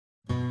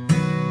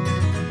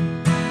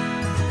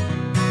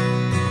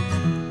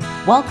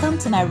Welcome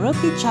to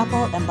Nairobi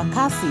Chapel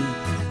Embakasi.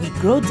 We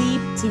grow deep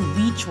to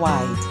reach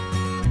wide.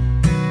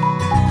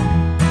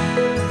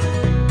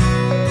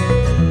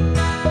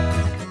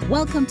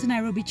 Welcome to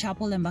Nairobi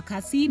Chapel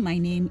Embakasi. My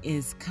name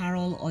is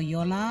Carol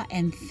Oyola,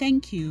 and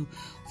thank you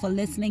for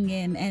listening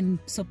in and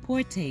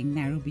supporting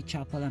Nairobi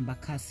Chapel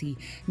Embakasi.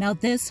 Now,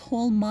 this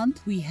whole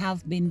month, we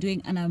have been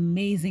doing an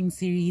amazing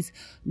series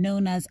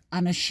known as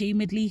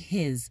Unashamedly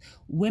His,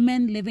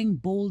 Women Living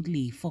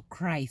Boldly for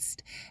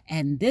Christ.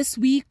 And this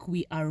week,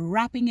 we are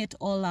wrapping it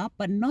all up,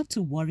 but not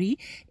to worry.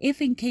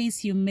 If in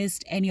case you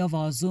missed any of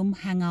our Zoom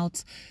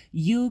Hangouts,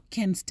 you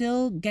can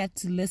still get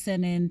to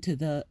listen in to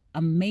the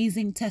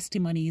amazing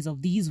testimonies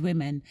of these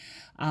women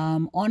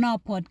on our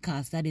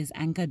podcast, that is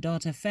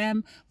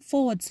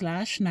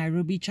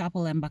anchor.fm/Nairobi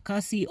Chapel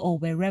Embakasi, or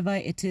wherever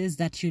it is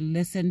that you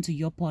listen to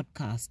your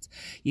podcasts.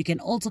 You can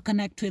also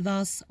connect with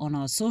us on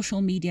our social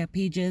media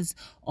pages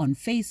on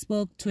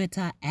Facebook,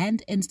 Twitter,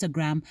 and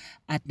Instagram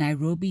at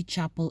Nairobi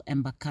Chapel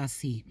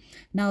Embakasi.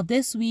 Now,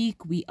 this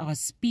week we are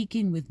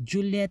speaking with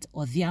Juliet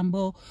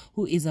Odhiambo,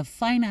 who is a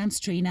finance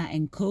trainer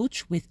and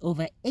coach with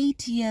over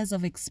 8 years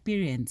of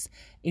experience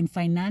in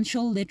financial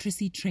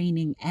literacy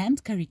training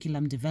and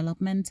curriculum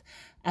development,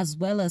 as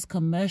well as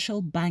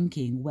commercial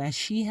banking, where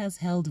she has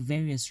held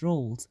various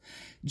roles.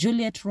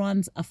 Juliet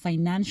runs a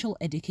financial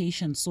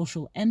education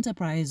social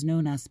enterprise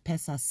known as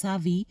Pesa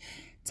Savvy,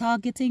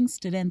 targeting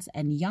students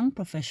and young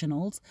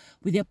professionals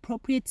with the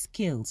appropriate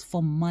skills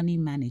for money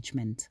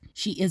management.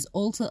 She is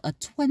also a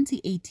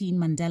 2018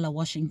 Mandela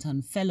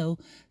Washington Fellow,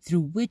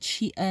 through which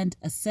she earned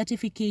a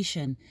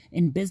certification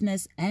in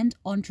business and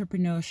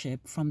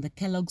entrepreneurship from the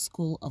Kellogg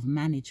School of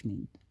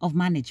Management.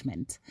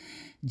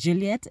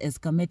 Juliet is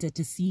committed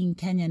to seeing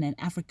Kenyan and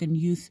African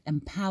youth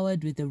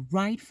empowered with the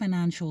right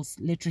financial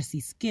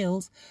literacy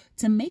skills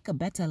to make a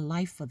better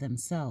life for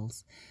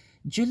themselves.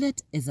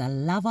 Juliet is a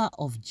lover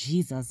of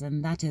Jesus,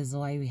 and that is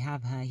why we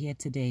have her here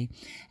today,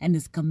 and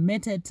is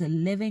committed to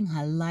living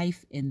her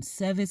life in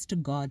service to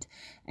God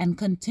and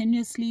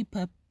continuously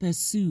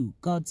pursue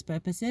God's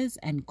purposes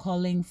and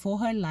calling for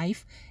her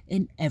life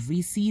in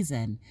every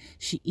season.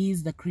 She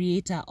is the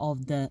creator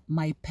of the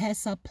My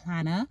Pesa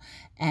Planner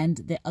and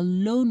the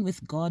Alone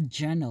with God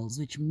journals,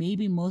 which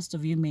maybe most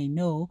of you may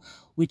know,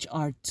 which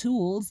are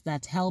tools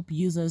that help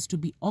users to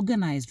be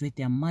organized with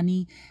their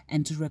money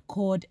and to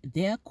record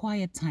their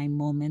quiet time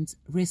moments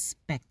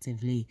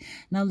respectively.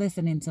 Now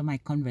listen into my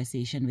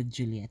conversation with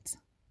Juliet.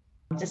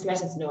 Just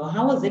let us know,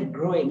 how was it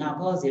growing up?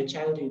 How was your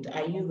childhood?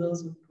 Are you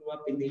those who grew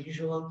up in the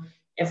usual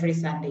every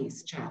Sunday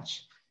is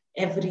church,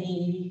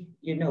 every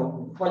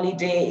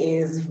holiday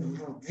is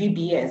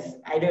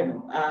VBS? I don't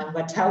know,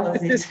 but how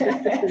was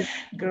it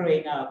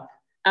growing up?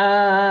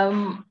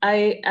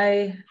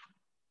 I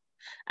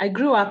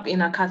grew up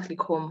in a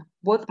Catholic home.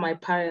 Both my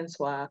parents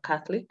were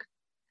Catholic,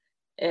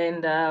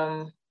 and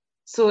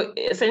so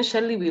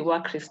essentially we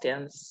were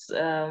Christians.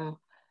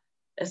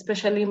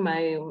 Especially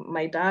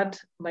my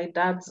dad's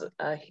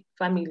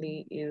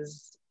family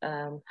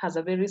has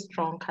a very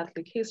strong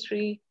Catholic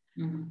history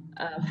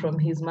from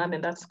his mom,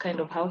 and that's kind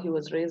of how he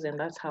was raised, and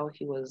that's how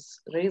he was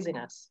raising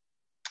us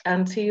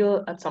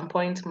until at some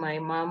point my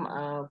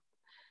mom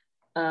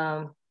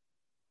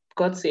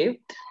got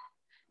saved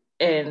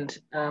and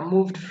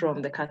moved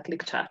from the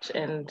Catholic Church,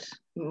 and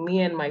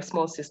me and my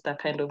small sister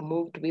kind of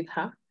moved with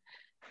her.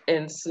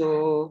 And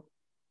so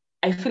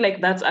I feel like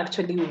that's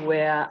actually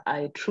where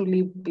I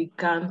truly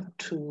began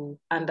to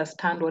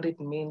understand what it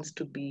means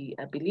to be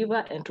a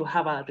believer and to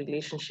have a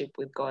relationship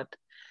with God.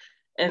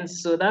 And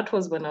so that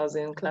was when I was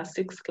in class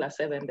 6, class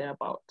 7,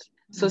 thereabout.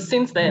 So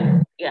since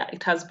then, yeah,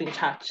 it has been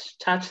church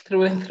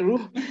through and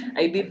through.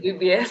 I did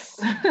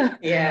VBS.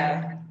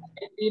 Yeah.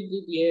 I did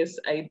VBS.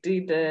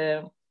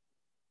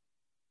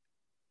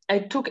 I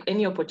took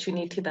any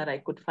opportunity that I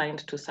could find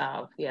to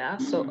serve. Yeah.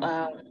 So,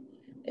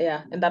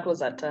 and that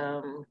was at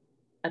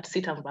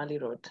Sitam Valley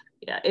Road.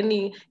 Yeah.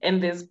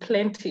 And there's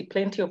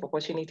plenty of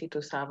opportunity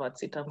to serve at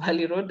Sitam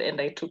Valley Road,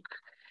 and I took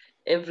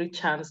every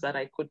chance that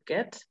I could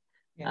get,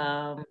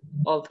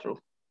 all through.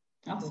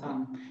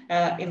 Awesome.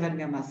 Even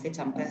me, I'm a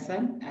Sitam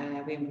person.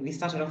 We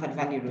started off at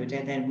Valley Road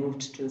and then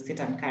moved to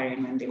Sitam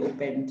Karen when they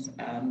opened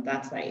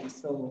that side.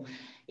 So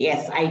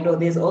yes, I know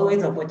there's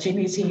always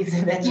opportunities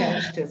in the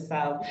church to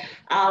serve.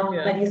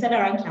 But you said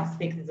around class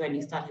 6 is when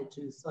you started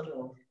to sort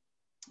of,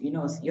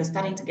 you're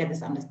starting to get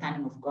this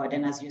understanding of God.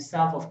 And as you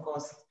serve, of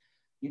course,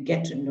 you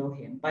get to know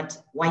him. But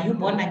were you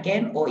born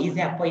again, or is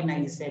there a point now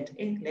you said,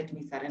 hey, let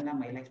me surrender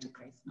my life to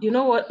Christ now? You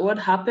know what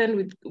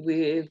happened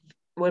with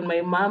when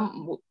my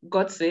mom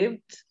got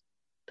saved?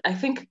 I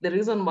think the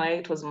reason why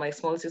it was my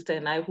small sister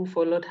and I who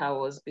followed her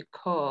was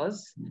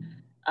because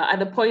at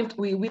the point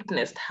we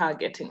witnessed her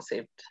getting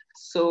saved.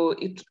 So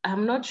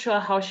I'm not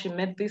sure how she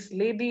met this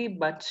lady,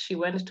 but she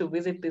went to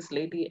visit this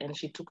lady and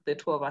she took the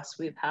two of us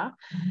with her.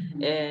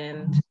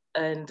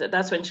 And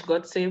that's when she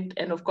got saved.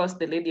 And of course,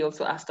 the lady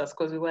also asked us,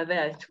 because we were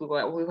there,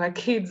 we were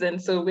kids. And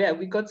so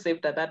we got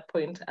saved at that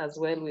point as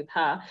well with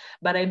her.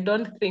 But I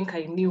don't think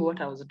I knew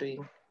what I was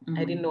doing.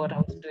 I didn't know what I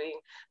was doing.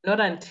 Not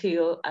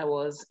until I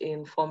was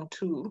in Form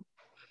 2.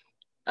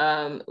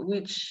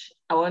 which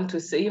I want to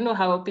say, you know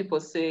how people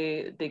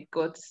say they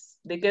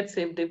get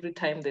saved every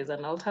time there's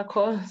an altar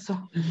call. So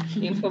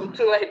in Form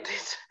 2,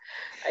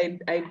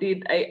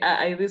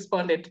 I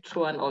responded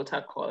to an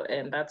altar call,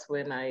 and that's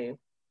when I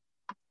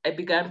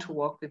began to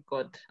walk with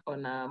God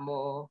on a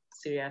more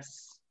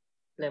serious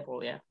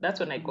level. Yeah, that's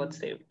when I got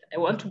saved. I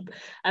want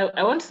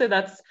to say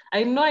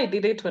I know I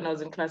did it when I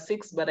was in class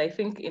 6, but I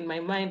think in my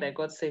mind I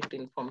got saved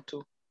in Form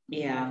 2.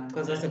 Yeah,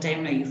 because that's the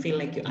time now you feel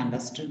like you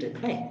understood it,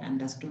 right?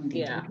 Understood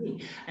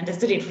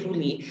it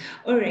fully.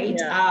 All right.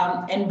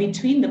 Yeah. And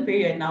between the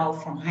period now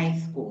from high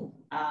school,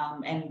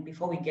 and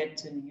before we get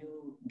to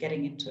you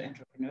getting into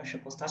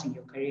entrepreneurship or starting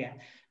your career,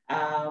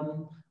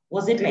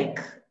 was it like,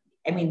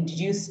 I mean, did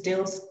you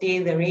still stay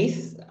the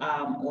race?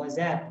 Or was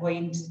there a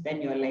point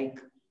then you're like,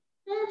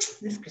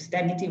 this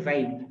Christianity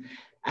vibe,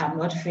 I'm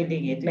not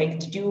feeling it.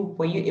 Like,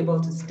 were you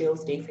able to still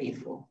stay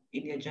faithful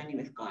in your journey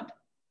with God?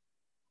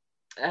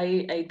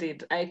 I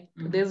did.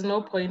 There's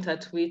no point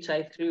at which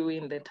I threw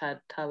in the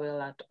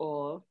towel at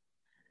all.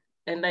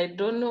 And I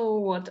don't know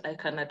what I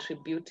can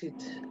attribute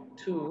it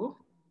to.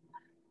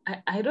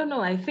 I don't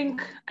know. I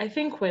think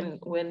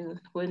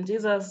when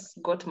Jesus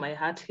got my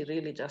heart, he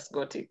really just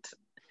got it.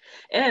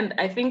 And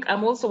I think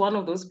I'm also one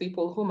of those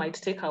people who might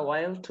take a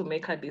while to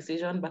make a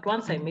decision, but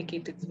once I make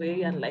it, it's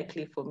very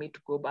unlikely for me to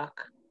go back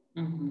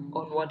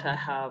on what I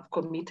have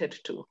committed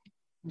to.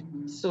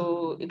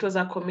 So it was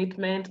a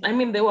commitment. I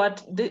mean, there were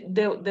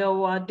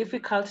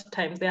difficult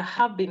times. There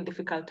have been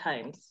difficult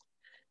times.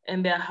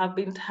 And there have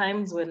been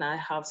times when I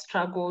have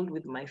struggled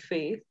with my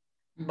faith,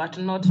 but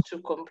not to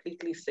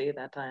completely say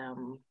that I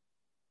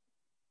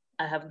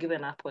have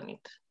given up on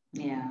it.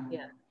 Yeah.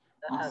 Yeah,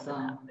 that hasn't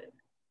happened.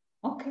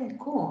 Okay,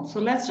 cool. So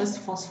let's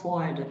just fast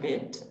forward a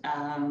bit,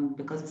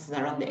 because this is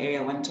around the area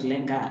I want to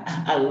linger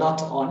a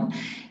lot on,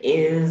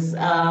 is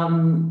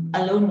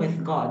Alone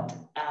with God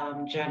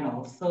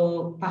journal.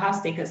 So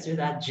perhaps take us through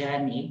that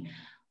journey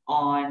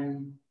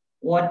on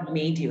what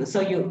made you.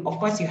 So of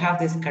course, you have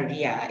this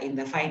career in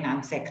the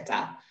finance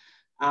sector.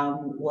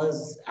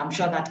 I'm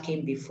sure that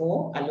came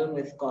before Alone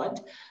with God,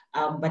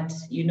 but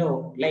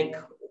like,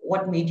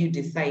 what made you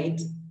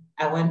decide,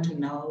 I want to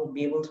now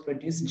be able to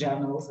produce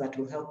journals that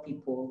will help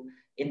people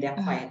in their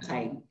quiet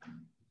time?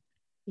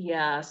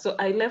 Yeah, so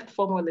I left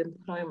formal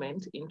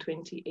employment in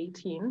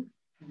 2018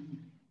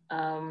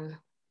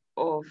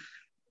 of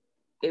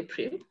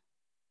April.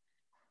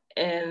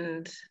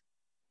 And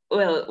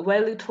well,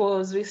 while it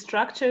was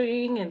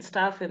restructuring and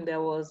stuff, and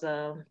there was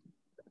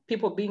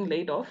people being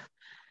laid off,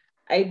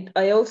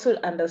 I also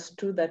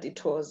understood that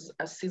it was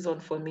a season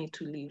for me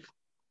to leave.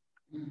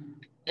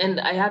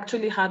 And I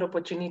actually had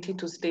opportunity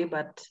to stay,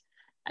 but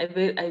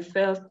I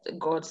felt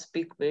God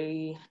speak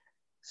very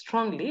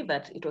strongly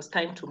that it was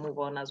time to move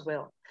on as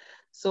well.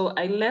 So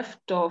I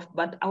left off,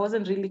 but I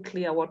wasn't really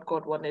clear what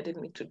God wanted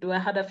me to do. I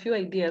had a few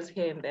ideas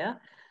here and there,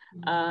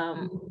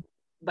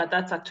 but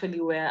that's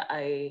actually where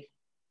I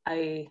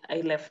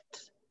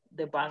left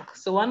the bank.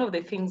 So one of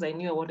the things I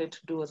knew I wanted to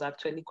do was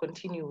actually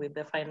continue with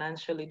the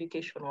financial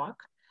education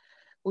work,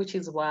 which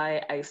is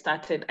why I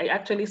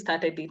actually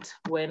started it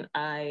when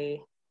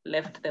I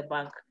left the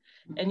bank.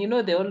 And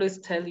they always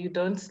tell you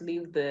don't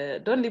leave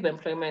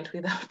employment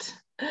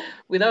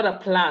without a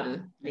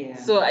plan. Yeah.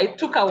 So I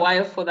took a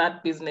while for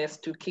that business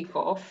to kick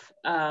off.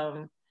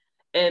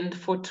 And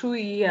for 2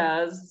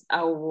 years,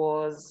 I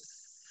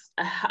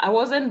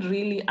wasn't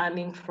really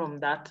earning from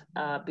that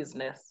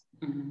business.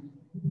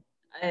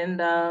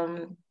 And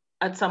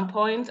at some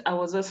point, I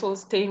was also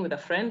staying with a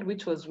friend,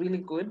 which was really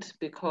good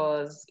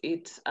because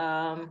it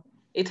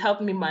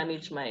helped me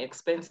manage my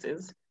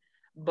expenses.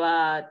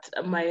 But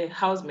my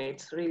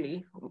housemate,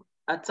 really,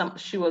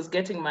 she was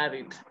getting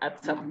married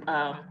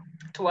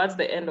towards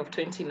the end of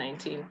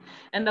 2019.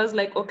 And I was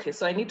like, okay,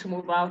 so I need to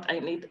move out.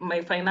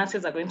 My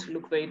finances are going to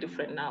look very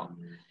different now.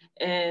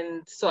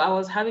 And so I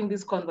was having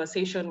this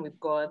conversation with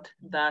God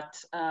that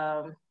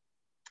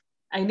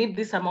I need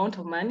this amount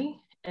of money,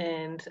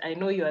 and I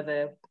know you are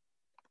the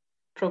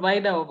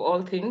provider of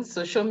all things,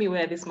 so show me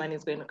where this money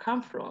is going to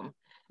come from.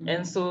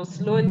 And so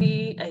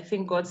slowly, I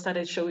think God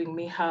started showing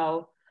me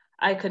how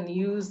I can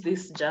use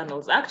these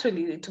journals.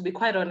 Actually, to be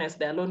quite honest,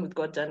 the Alone with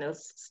God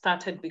journals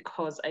started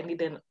because I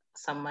needed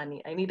some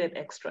money. I needed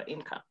extra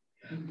income.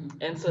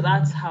 And so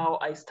that's how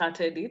I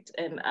started it.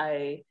 And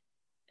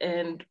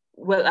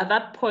well, at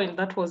that point,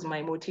 that was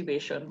my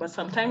motivation. But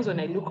sometimes when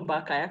I look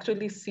back, I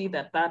actually see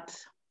that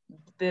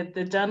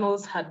the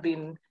journals had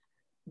been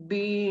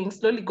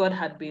slowly, God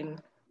had been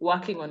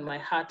working on my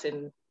heart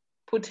and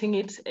putting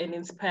it and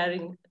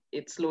inspiring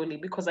it slowly,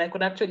 because I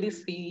could actually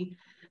see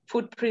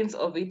footprints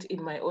of it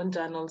in my own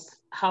journals,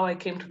 how I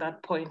came to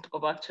that point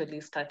of actually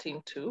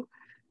starting to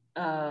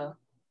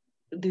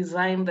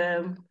design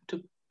them,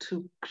 to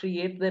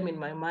create them in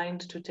my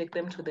mind, to take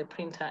them to the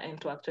printer and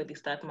to actually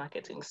start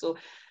marketing. So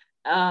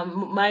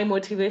my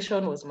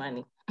motivation was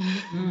money.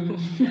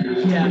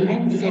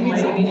 Yeah, so my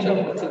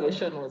initial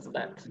motivation was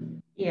that.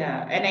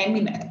 Yeah, and I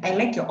mean, I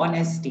like your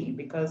honesty,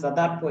 because at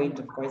that point,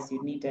 of course,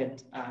 you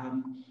needed,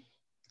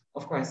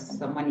 of course,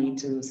 some money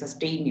to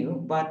sustain you.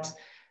 But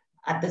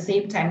at the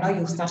same time, now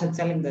you've started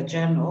selling the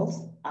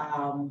journals.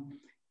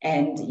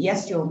 And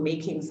yes, you're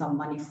making some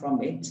money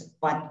from it,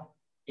 but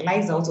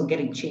lives are also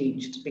getting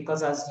changed,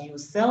 because as you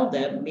sell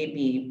them,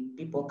 maybe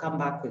people come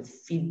back with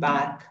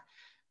feedback.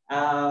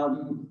 How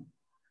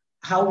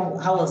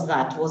was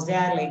that? Was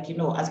there, like, you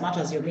know, as much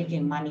as you're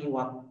making money,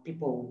 were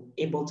people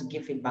able to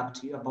give feedback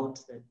to you about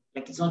the,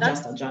 like, it's not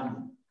just a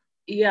journal?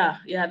 Yeah,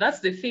 that's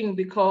the thing,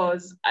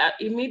 because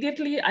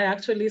immediately I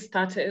actually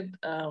started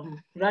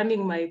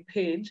running my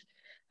page,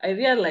 I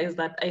realized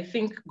that I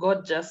think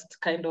God just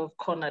kind of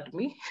cornered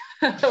me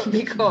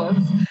because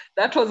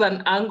that was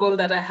an angle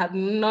that I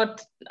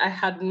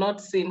had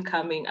not seen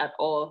coming at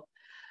all.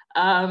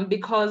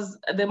 Because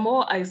the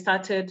more I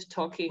started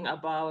talking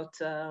about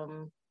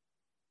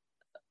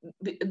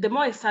the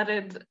more I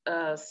started,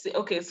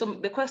 okay, so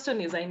the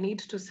question is, I need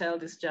to sell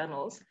these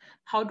journals.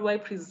 How do I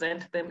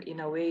present them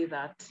in a way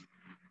that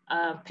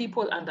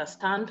people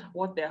understand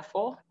what they're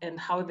for and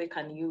how they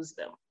can use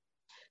them?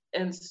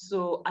 And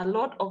so a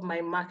lot of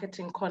my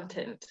marketing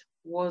content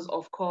was,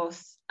 of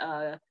course,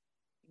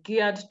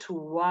 geared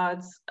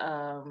towards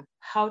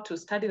how to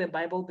study the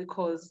Bible,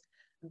 because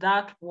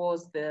that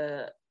was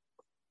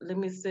let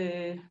me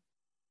say,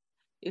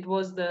 it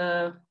was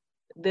the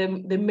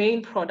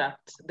main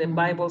product, the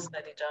Bible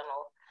study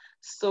journal.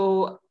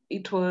 So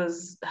it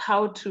was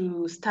how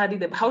to study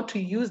how to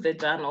use the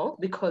journal,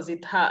 because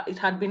it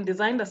had been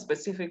designed a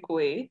specific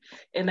way,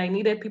 and I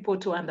needed people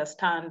to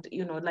understand,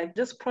 you know, like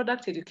just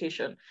product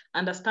education,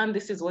 understand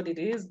this is what it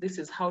is, this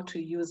is how to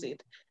use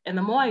it. And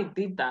the more I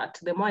did that,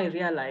 the more I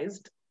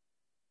realized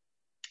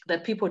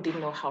that people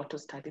didn't know how to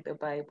study the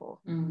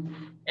Bible.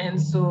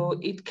 And so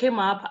it came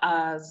up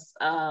as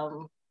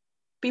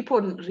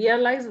people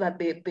realize that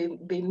they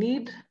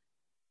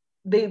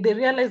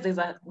realize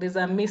there's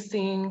a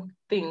missing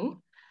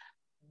thing,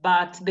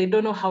 but they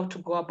don't know how to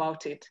go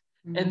about it.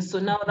 And so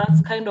now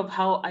that's kind of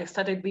how I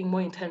started being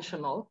more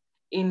intentional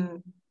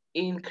in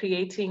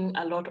creating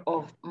a lot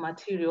of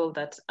material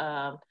that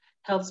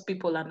helps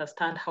people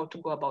understand how to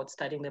go about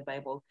studying the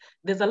Bible.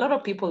 There's a lot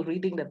of people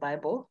reading the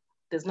Bible.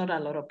 There's not a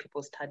lot of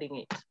people studying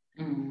it.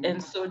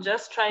 And so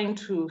just trying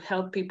to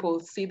help people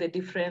see the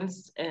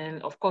difference.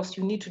 And of course,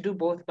 you need to do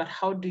both, but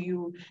how do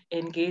you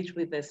engage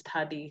with the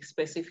study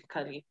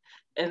specifically?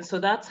 And so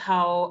that's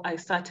how I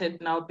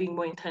started now being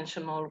more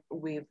intentional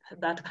with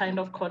that kind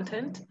of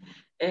content.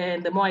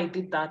 And the more I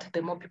did that,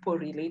 the more people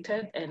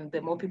related, and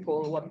the more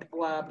people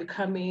were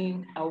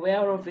becoming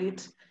aware of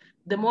it,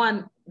 the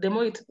more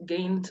it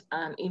gained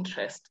an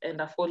interest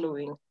and a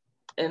following.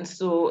 And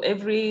so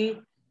every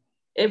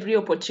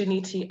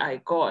opportunity I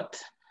got,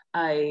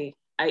 I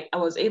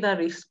was either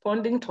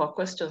responding to a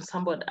question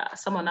someone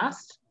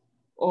asked,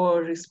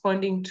 or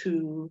responding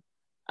to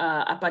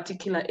a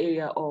particular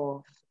area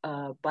of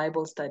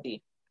Bible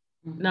study.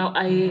 Now,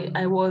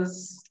 I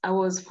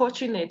was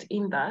fortunate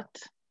in that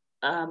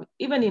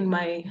even in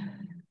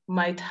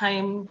my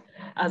time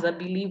as a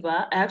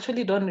believer, I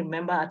actually don't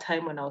remember a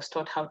time when I was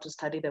taught how to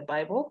study the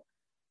Bible.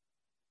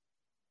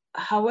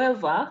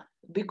 However,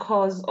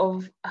 because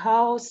of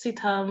how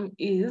CITAM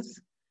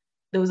is,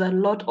 there was a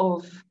lot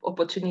of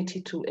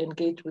opportunity to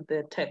engage with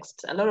the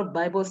text, a lot of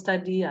Bible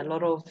study, a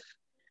lot,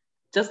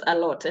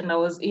 and I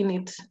was in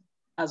it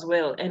as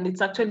well. And it's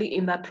actually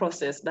in that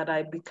process that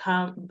I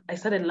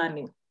started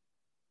learning.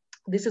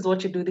 This is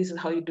what you do, this is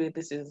how you do it,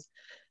 this is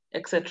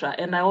etc.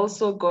 And I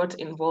also got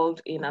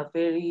involved in a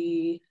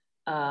very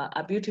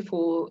a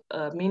beautiful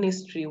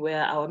ministry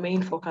where our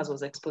main focus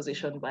was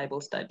exposition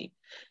Bible study.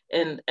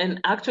 And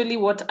actually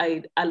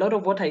a lot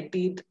of what I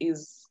did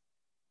is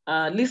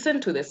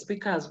listen to the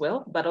speaker as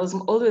well, but I was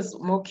always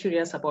more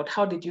curious about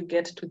how did you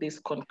get to this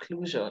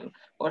conclusion,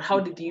 or how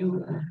did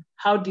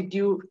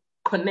you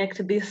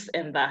connect this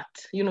and that?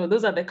 You know,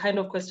 those are the kind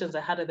of questions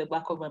I had at the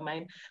back of my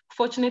mind.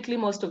 Fortunately,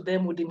 most of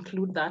them would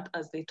include that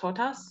as they taught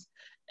us.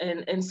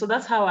 And so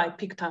that's how I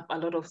picked up a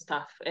lot of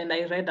stuff, and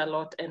I read a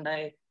lot, and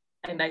I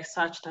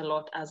searched a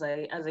lot as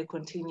I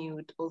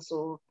continued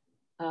also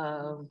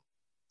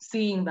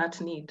seeing that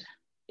need.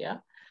 Yeah.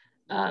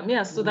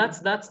 So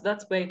that's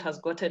where it has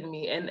gotten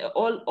me. And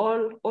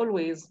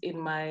always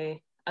in a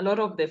lot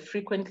of the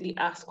frequently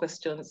asked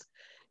questions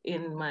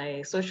in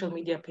my social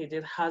media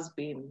pages has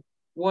been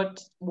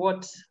what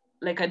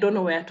like, I don't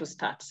know where to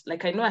start.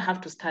 Like, I know I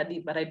have to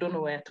study, but I don't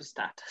know where to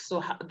start.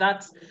 So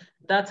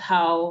that's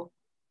how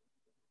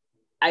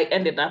I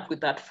ended up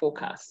with that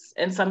focus.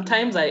 And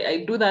sometimes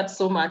I do that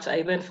so much, I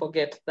even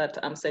forget that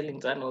I'm selling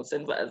journals.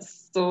 And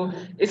so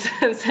it's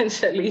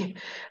essentially,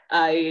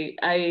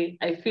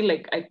 I feel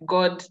like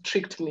God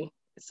tricked me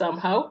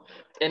somehow,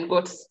 and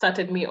God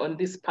started me on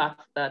this path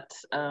that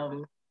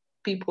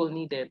people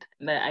needed,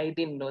 that I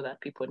didn't know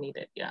that people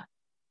needed. Yeah.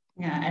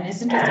 Yeah, and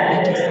it's interesting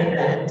that you say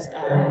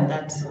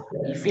that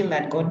you feel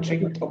that God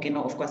tricked, okay,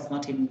 no, of course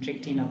not even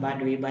tricked in a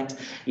bad way, but,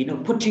 you know,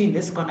 put you in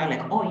this corner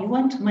like, oh, you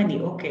want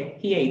money? Okay,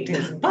 here it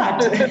is, but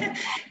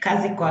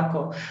kazi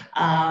kwako,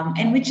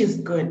 and which is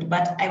good.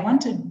 But I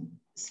want to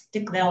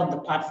stick there on the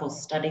part for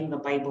studying the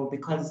Bible,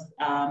 because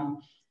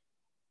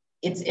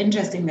it's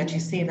interesting that you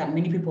say that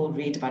many people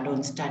read but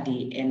don't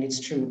study, and it's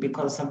true,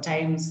 because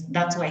sometimes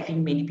that's why I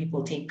think many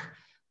people take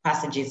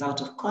passages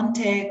out of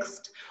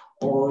context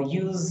or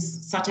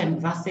use certain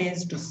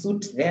verses to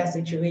suit their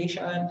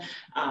situation,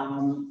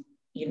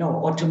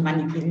 or to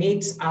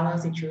manipulate our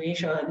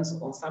situations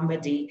or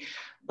somebody.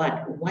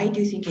 But why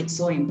do you think it's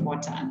so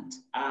important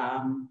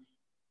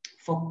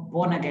for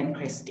born-again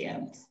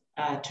Christians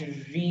to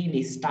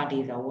really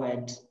study the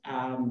word?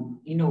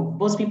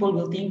 Most people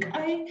will think,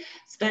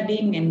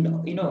 studying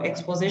and,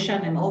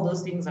 exposition and all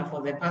those things are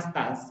for the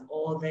pastors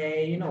or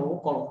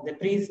the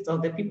priests or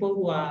the people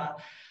who are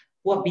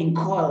being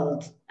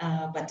called.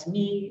 But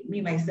me,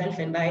 myself,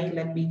 and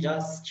let me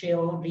just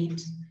chill,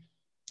 read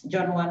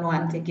John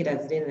 1:1, take it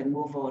as it is and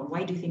move on.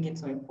 Why do you think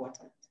it's so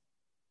important?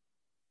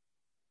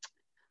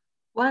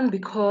 One,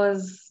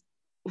 because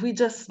we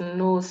just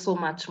know so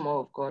much more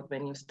of God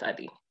when you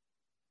study.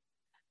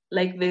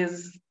 Like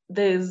there's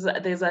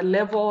a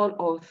level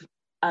of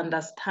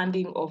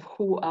understanding of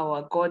who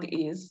our God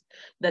is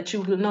that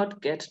you will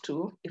not get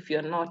to if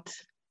you're not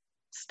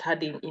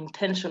studying,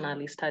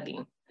 intentionally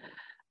studying.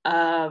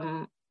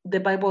 The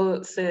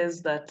Bible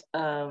says that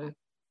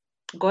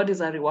God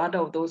is a rewarder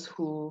of those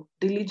who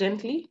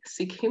diligently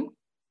seek him.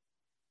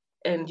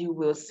 And you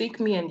will seek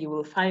me and you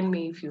will find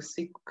me if you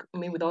seek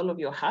me with all of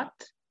your heart.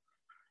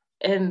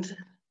 And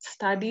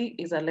study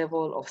is a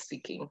level of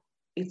seeking.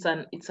 It's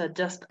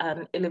just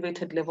an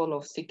elevated level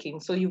of seeking.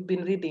 So you've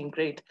been reading,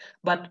 great.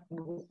 But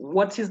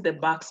what is the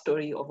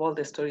backstory of all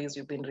the stories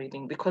you've been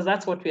reading? Because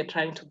that's what we're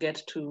trying to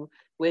get to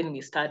when we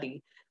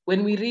study.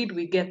 When we read,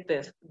 we get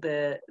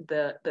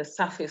the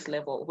surface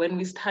level. When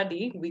we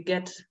study, we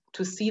get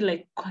to see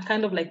like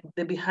kind of like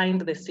the behind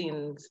the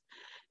scenes.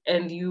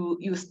 And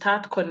you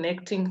start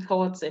connecting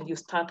thoughts and you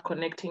start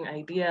connecting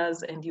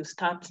ideas and you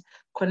start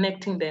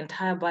connecting the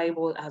entire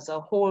Bible as a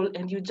whole,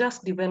 and you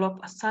just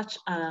develop such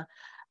a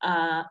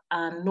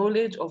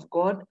knowledge of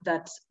God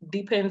that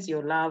deepens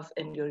your love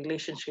and your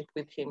relationship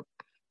with him.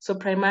 So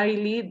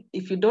primarily,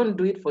 if you don't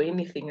do it for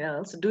anything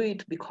else, do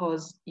it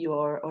because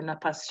you're on a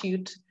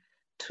pursuit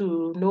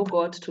to know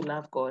God, to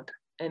love God,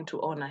 and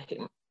to honor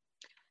him.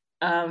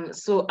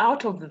 So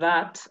out of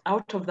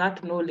that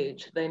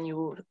knowledge, then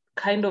you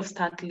kind of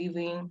start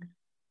living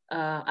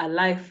a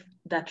life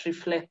that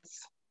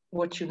reflects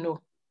what you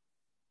know.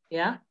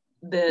 Yeah.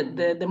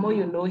 The more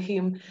you know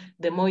him,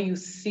 the more you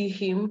see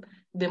him,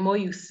 the more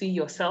you see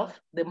yourself,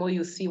 the more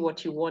you see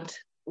what you want,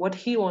 what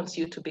he wants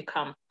you to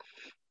become.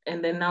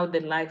 And then now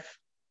the life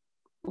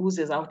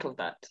oozes out of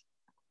that.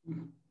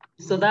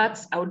 So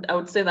that's, I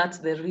would say that's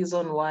the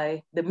reason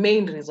why, the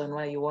main reason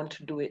why you want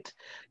to do it.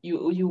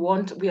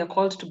 We are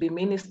called to be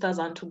ministers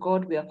unto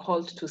God. We are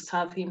called to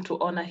serve him, to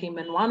honor him.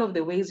 And one of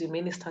the ways you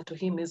minister to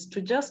him is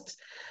to just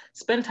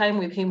spend time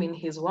with him in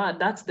his word.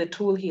 That's the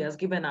tool he has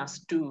given us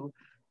to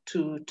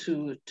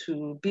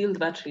build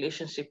that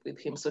relationship with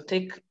him. So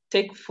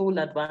take full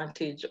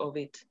advantage of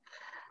it.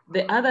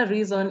 The other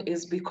reason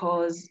is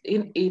because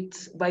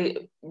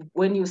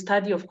when you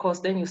study, of course,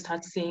 then you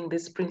start seeing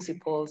these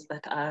principles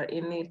that are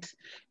in it,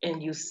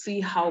 and you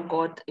see how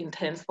God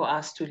intends for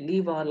us to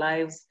live our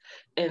lives.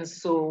 And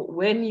so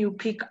when you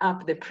pick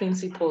up the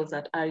principles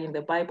that are in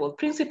the Bible,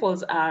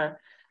 principles are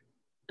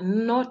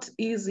not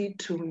easy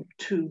to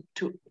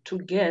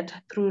get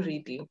through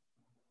reading.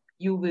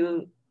 You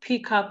will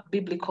pick up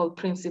biblical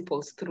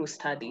principles through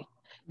study,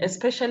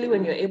 especially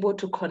when you're able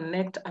to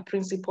connect a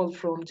principle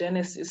from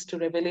Genesis to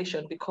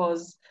Revelation,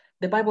 because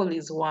the Bible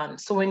is one.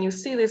 So when you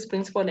see this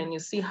principle and you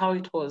see how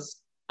it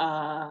was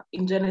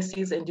in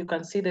Genesis, and you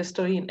can see the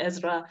story in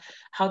Ezra,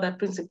 how that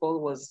principle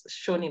was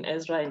shown in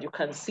Ezra, and you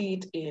can see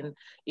it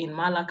in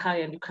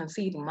Malachi, and you can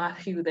see it in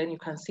Matthew, then you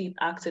can see it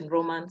Acts and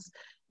Romans,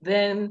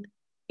 then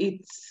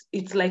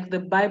it's like the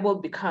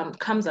Bible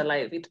comes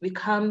alive. It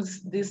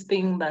becomes this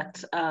thing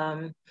that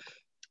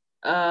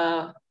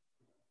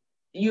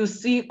you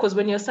see, because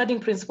when you're studying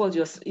principles,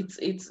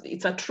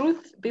 it's a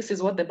truth. This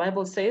is what the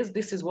Bible says.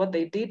 This is what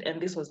they did,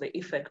 and this was the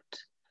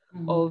effect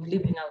of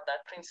living out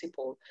that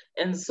principle.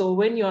 And so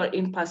when you're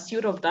in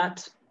pursuit of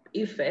that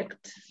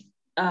effect,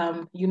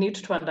 you need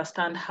to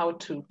understand how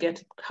to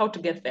get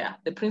there,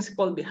 the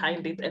principle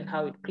behind it, and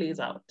how it plays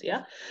out.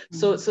 Yeah.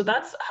 So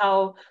that's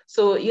how.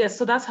 So yes.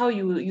 So that's how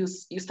you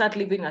start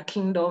living a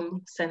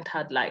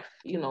kingdom-centered life.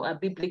 A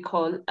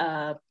biblical,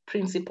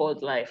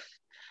 principled life.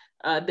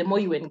 The more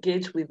you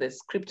engage with the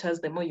scriptures,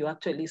 the more you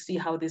actually see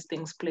how these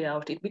things play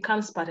out. It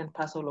becomes part and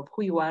parcel of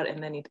who you are,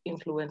 and then it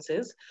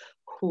influences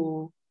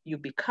who you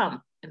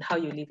become and how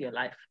you live your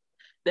life.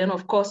 Then,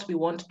 of course, we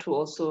want to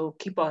also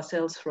keep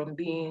ourselves from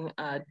being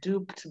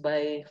duped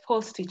by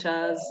false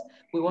teachers.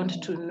 We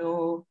want to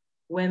know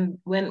when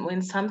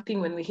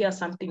we hear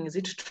something, is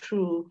it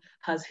true?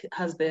 Has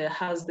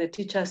the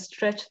teacher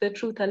stretched the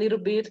truth a little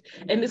bit?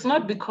 And it's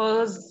not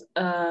because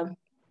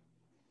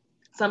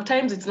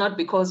sometimes it's not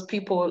because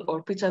people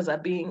or preachers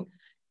are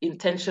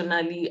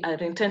intentionally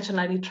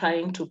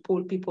trying to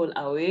pull people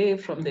away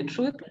from the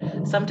truth.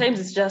 Sometimes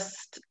it's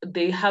just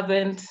they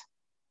haven't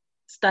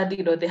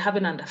studied or they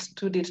haven't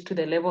understood it to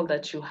the level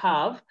that you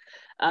have.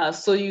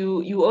 So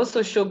you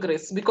also show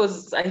grace,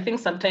 because I think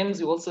sometimes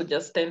you also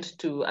just tend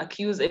to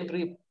accuse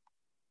every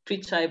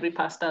preacher, every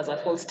pastor as a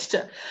false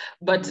teacher,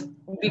 but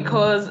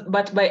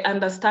by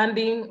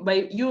understanding,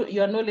 by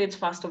your knowledge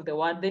first of the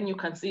word, then you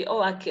can see,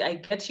 oh, okay, I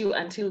get you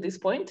until this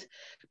point,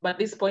 but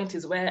this point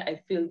is where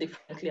I feel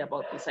differently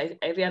about this. I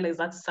realize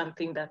that's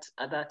something that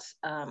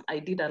I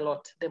did a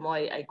lot the more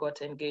I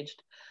got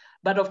engaged.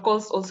 But of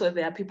course, also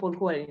there are people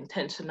who are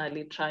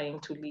intentionally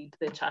trying to lead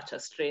the church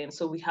astray. And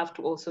so we have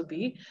to also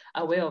be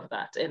aware of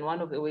that. And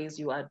one of the ways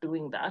you are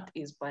doing that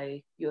is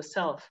by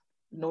yourself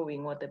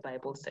knowing what the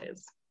Bible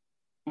says.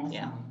 Awesome.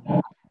 Yeah.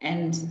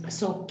 And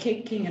so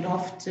kicking it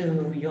off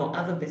to your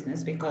other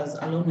business, because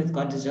Alone with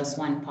God is just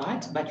one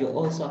part, but you're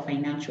also a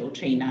financial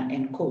trainer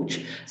and coach.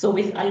 So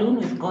with Alone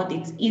with God,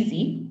 it's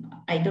easy.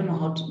 I don't know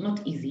how to,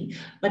 not easy,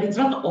 but it's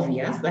not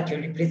obvious that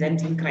you're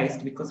representing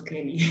Christ, because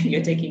clearly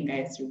you're taking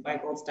guys through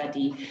Bible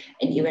study,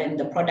 and even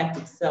the product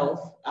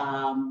itself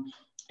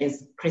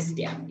is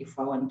Christian, if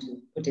I want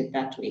to put it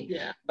that way.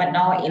 Yeah. But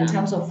now in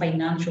terms of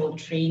financial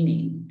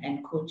training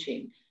and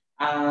coaching,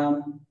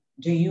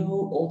 do you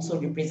also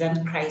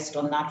represent Christ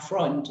on that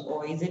front,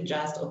 or is it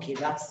just, okay,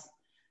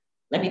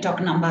 let me talk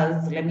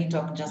numbers, let me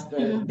talk just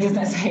the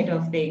business side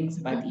of things,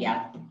 but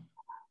yeah.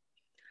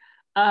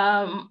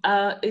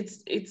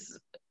 It's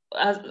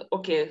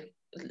okay,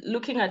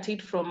 looking at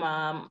it from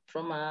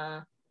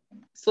a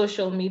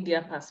social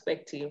media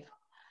perspective,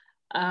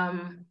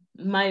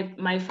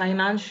 my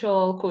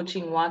financial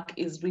coaching work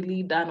is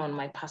really done on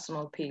my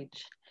personal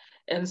page.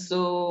 And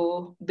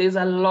so there's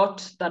a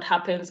lot that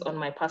happens on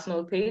my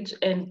personal page,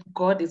 and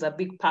God is a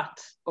big part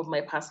of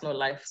my personal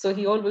life. So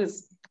he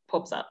always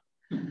pops up,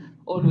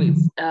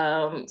 always.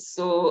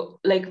 So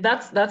like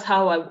that's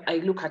how I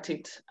look at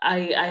it.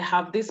 I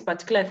have this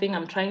particular thing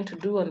I'm trying to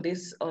do on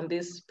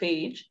this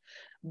page,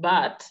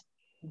 but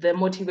the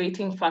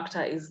motivating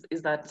factor is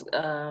that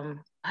I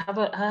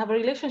have a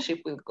relationship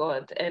with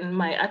God, and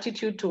my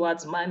attitude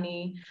towards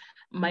money,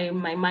 my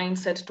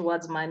mindset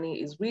towards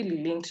money is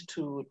really linked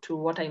to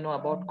what I know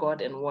about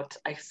God and what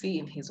I see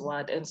in his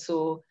word. And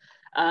so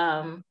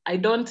I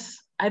don't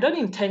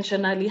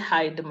intentionally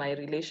hide my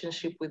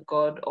relationship with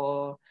God,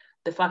 or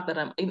the fact that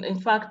I'm in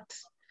fact,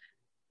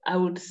 I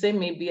would say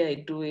maybe I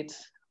do it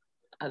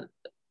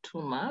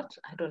too much.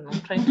 I don't know.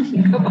 I'm trying to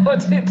think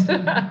about it.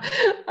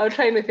 I'm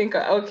trying to think.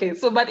 Okay,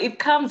 so but it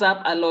comes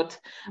up a lot.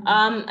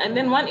 And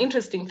then one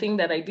interesting thing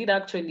that I did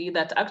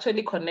that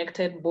actually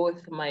connected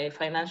both my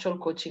financial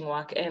coaching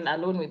work and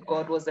Alone with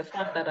God was the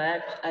fact that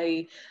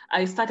I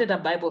started a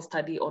Bible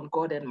study on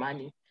God and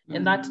money.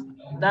 And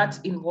that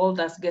involved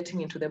us getting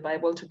into the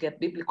Bible to get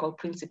biblical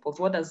principles.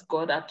 What does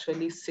God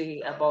actually say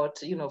about,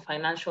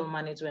 financial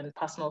management,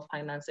 personal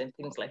finance, and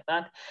things like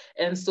that?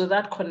 And so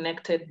that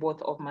connected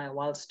both of my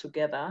worlds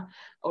together,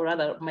 or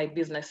rather my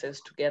businesses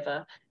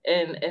together.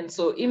 And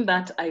so in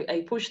that,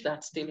 I push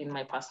that still in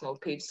my personal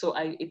page. So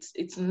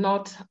it's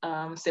not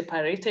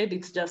separated.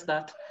 It's just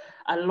that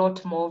a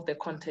lot more of the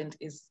content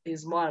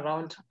is more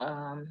around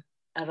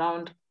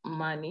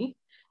money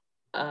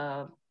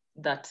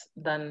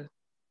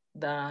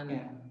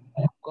than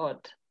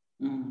God.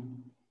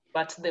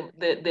 But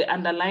the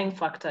underlying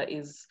factor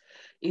is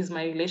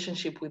my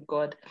relationship with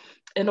God.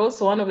 And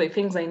also one of the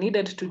things I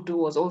needed to do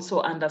was also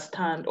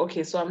understand,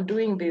 okay, so I'm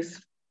doing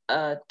this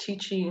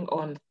teaching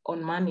on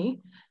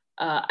money.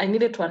 I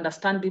needed to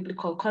understand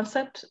biblical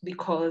concept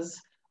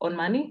on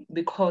money,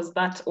 because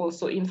that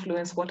also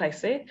influenced what I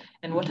say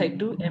and what I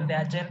do and the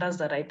agendas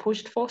that I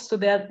pushed for. So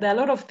there are a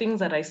lot of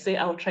things that I say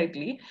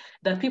outrightly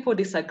that people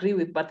disagree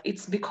with, but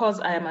it's because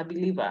I am a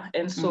believer.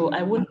 And so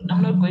I'm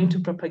not going to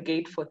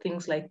propagate for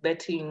things like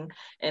betting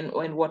and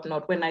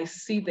whatnot when I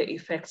see the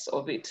effects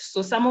of it.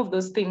 So some of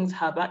those things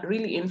have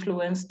really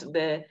influenced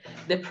the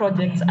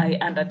projects I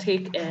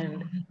undertake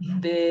and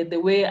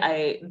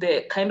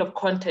the kind of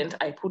content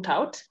I put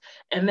out.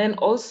 And then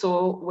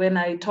also when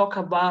I talk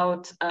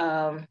about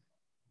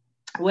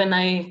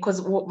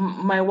because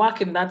my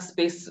work in that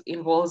space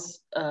involves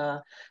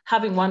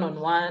having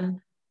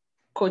one-on-one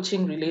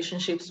coaching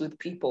relationships with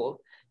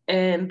people,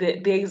 and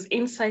there is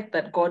insight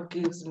that God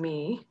gives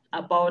me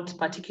about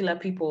particular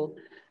people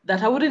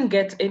that I wouldn't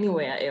get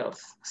anywhere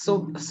else.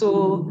 So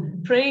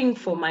praying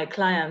for my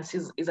clients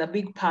is a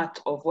big part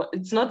of what,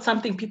 it's not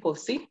something people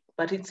see,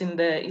 but it's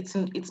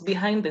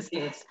behind the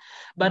scenes.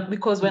 But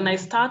because when I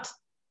start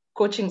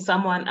coaching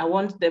someone, I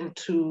want them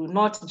to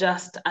not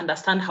just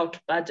understand how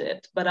to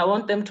budget, but I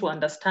want them to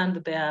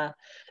understand the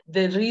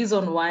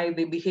reason why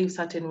they behave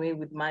certain way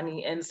with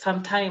money. And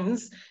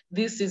sometimes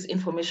this is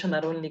information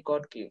that only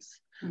God gives.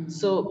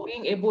 So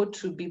being able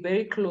to be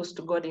very close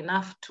to God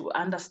enough to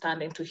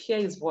understand and to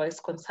hear his voice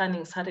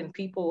concerning certain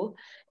people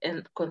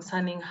and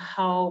concerning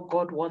how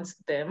God wants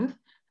them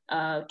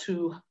or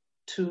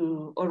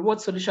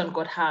what solution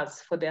God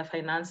has for their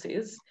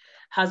finances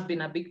has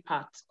been a big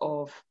part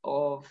of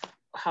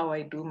how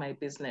I do my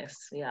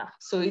business. Yeah.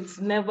 So it's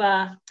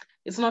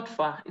not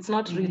far. It's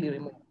not really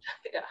remote.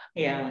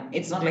 Yeah.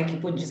 It's not like you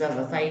put Jesus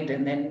aside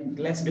and then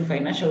let's do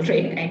financial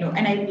training. I know.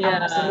 And I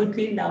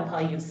absolutely love how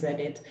you said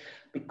it.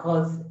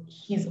 because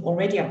he's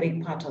already a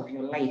big part of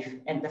your life.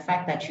 And the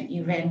fact that you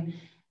even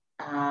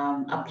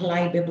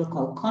apply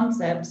biblical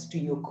concepts to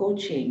your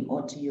coaching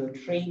or to your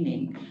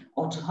training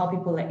or to how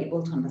people are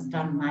able to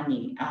understand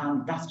money,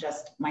 that's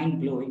just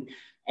mind-blowing.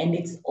 And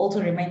it's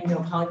also reminding me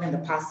of how even the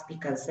past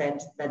speaker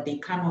said that they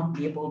cannot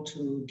be able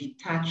to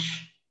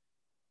detach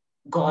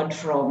God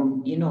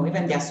from, you know,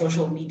 even their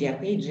social media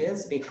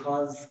pages,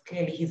 because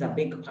clearly he's a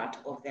big part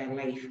of their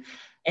life.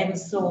 And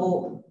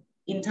so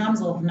in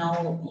terms of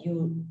now,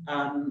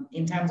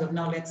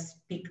 let's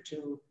speak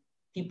to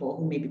people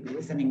who may be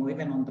listening or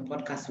even on the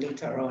podcast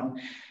later on.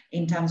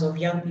 In terms of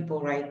young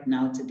people right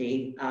now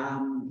today,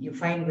 you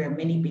find there are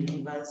many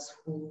believers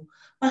who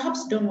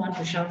perhaps don't want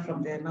to shout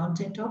from their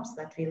mountaintops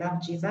that we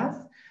love Jesus.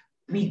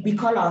 We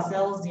call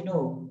ourselves, you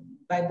know,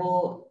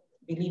 Bible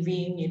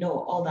believing, you know,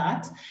 all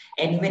that.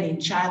 And even in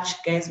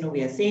church, guys know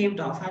we are saved,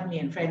 our family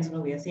and friends know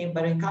we are saved.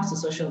 But when it comes to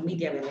social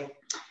media, we're like,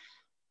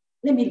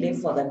 let me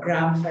live for the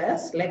gram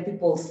first. Let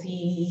people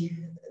see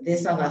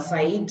this other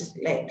side.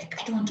 Like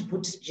I don't want to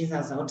put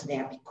Jesus out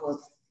there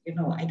because, you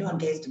know, I don't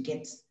want guys to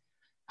get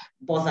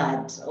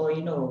bothered or,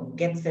 you know,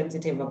 get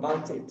sensitive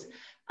about it.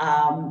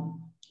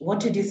 What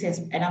did you say?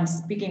 And I'm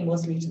speaking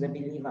mostly to the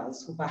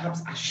believers who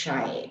perhaps are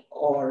shy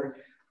or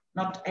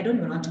not, I don't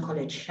even want to call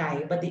it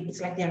shy, but it's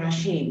like they're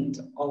ashamed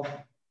of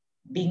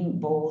being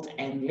bold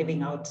and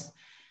living out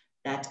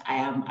that I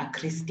am a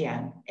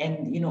Christian.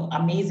 And, you know,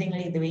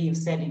 amazingly, the way you've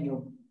said in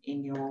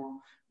your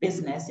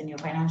business, in your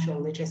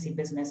financial literacy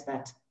business,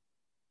 that,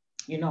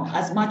 you know,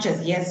 as much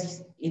as,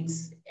 yes,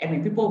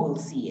 people will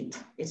see it.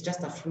 It's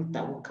just a fruit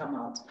that will come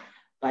out.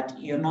 But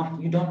you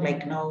don't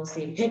like now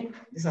say, hey,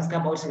 this has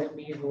come out, let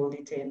me hold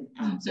it in.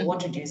 So what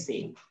did you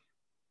say?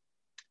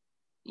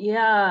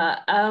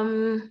 Yeah,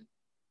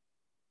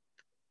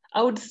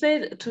 I would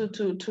say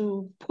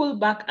to pull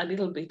back a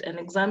little bit and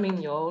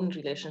examine your own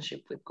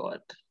relationship with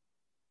God.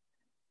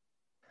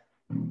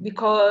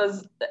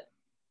 Because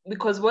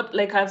what,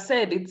 like I've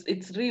said,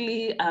 it's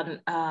really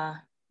an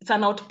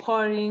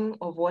outpouring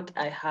of what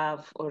I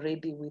have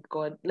already with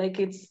God. Like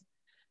it's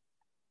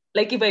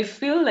like if I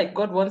feel like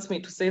God wants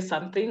me to say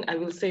something, I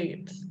will say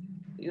it,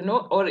 you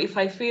know. Or if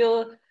I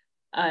feel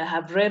I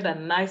have read a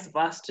nice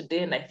verse today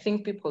and I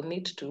think people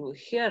need to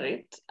hear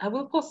it, I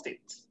will post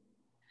it.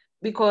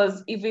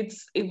 Because if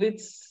it's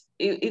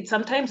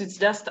sometimes it's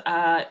just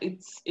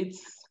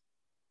it's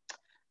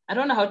I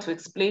don't know how to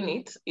explain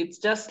it. It's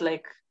just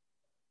like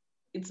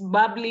it's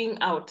bubbling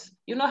out.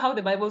 You know how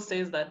the Bible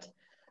says that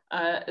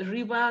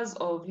rivers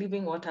of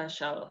living water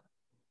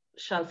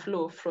shall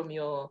flow from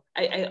your.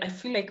 I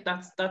feel like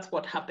that's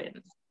what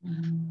happens.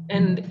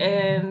 Mm-hmm.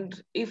 And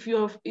if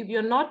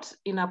you're not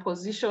in a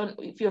position,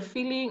 if you're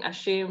feeling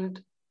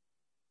ashamed,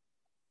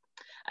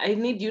 I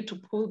need you to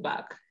pull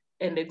back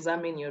and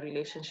examine your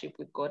relationship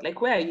with God.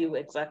 Like, where are you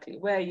exactly?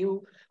 Where are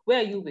you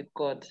with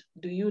God?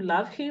 Do you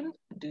love him?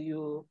 Do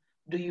you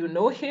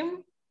know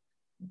him?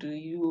 Do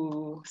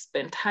you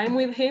spend time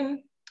with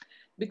him?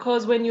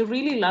 Because when you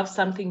really love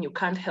something, you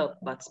can't help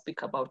but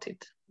speak about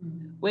it.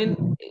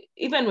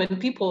 Even when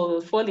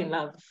people fall in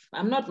love,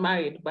 I'm not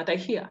married, but I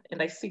hear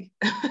and I see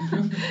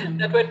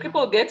that when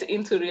people get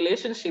into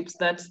relationships,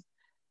 that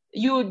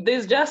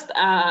there's just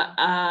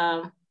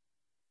a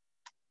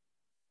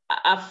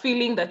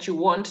feeling that you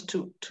want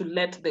to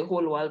let the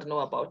whole world know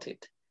about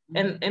it.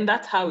 And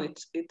that's how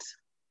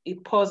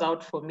it pours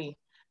out for me.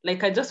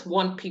 Like, I just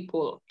want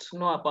people to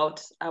know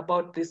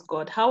about this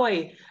God. How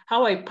I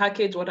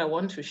package what I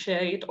want to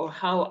share it, or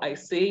how I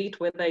say it,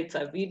 whether it's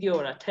a video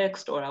or a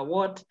text or a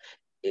what,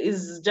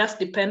 is just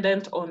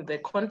dependent on the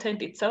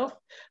content itself.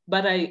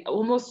 But I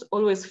almost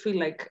always feel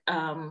like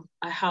I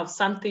have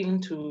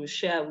something to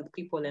share with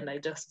people, and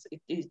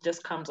it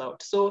just comes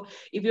out. So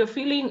if you're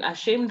feeling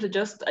ashamed,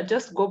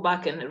 just go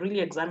back and really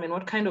examine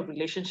what kind of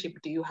relationship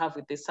do you have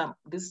with this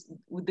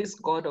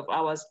God of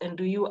ours, and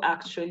do you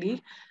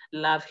actually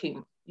love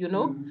him? You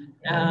know,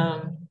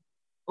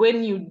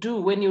 when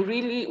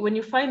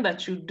you find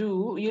that you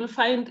do,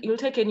 you'll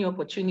take any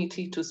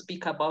opportunity to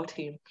speak about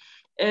him.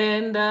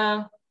 And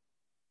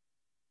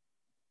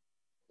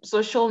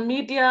social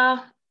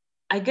media,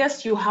 I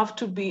guess you have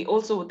to be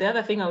also, the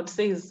other thing I would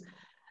say is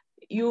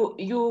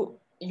you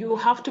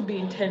have to be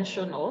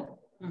intentional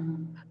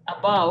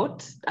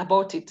about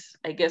it,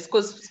 I guess,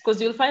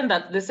 because you'll find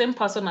that the same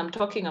person I'm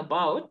talking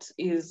about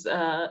is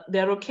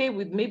they're okay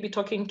with maybe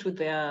talking to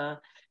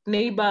their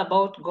neighbor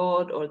about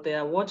God, or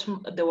their watcher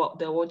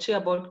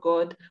about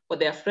God, or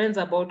their friends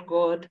about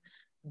God,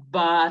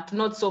 but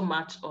not so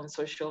much on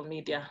social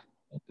media.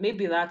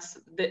 Maybe that's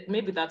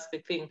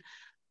the thing.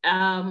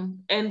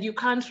 And you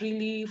can't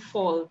really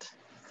fault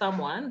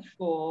someone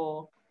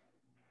for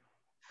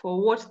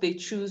what they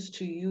choose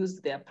to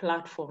use their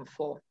platform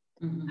for.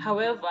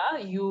 However,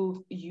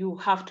 you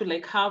have to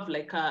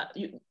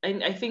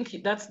and I think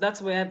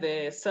that's where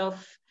the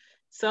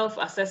self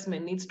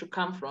assessment needs to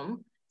come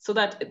from, so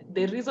that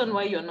the reason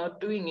why you're not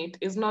doing it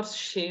is not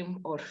shame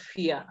or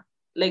fear.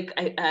 Like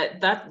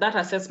that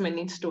assessment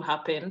needs to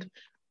happen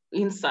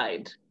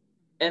inside,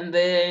 and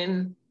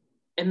then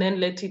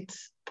let it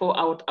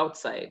for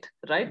outside,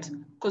 right?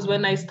 Because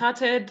when I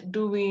started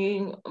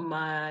doing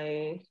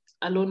my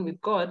Alone with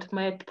God,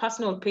 my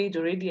personal page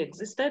already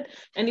existed,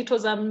 and it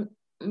was a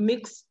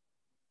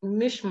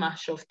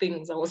mishmash of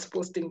things I was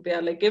posting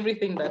there, like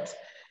everything that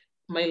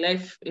my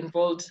life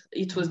involved.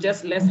 It was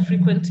just less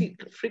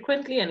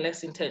frequently and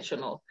less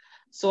intentional.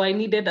 So I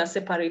needed a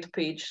separate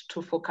page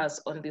to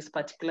focus on this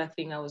particular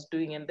thing I was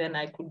doing, and then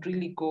I could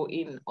really go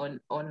in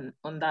on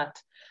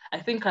that. I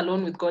think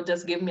Alone with God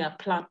just gave me a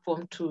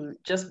platform to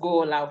just go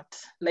all out,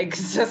 like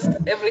just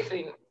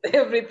everything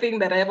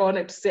that I ever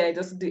wanted to say.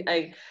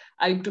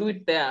 I do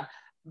it there.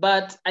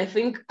 But I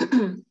think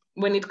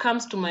when it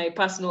comes to my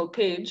personal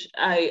page,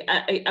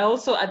 I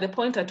also, at the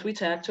point at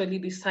which I actually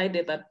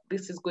decided that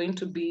this is going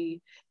to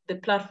be the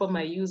platform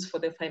I use for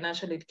the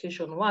financial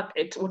education work,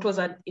 it was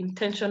an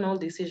intentional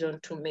decision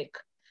to make.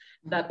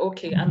 That,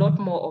 okay, a lot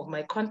more of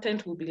my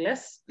content will be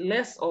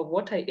less of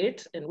what I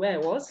ate and where I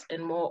was,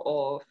 and more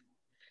of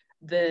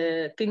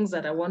the things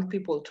that I want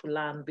people to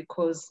learn,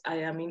 because I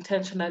am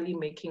intentionally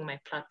making my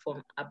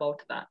platform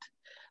about that.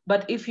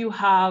 But if you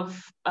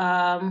have,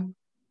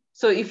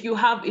 if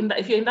you're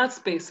in that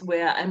space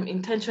where I'm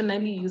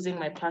intentionally using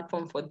my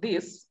platform for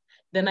this,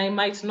 then I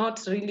might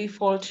not really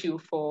fault you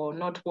for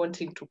not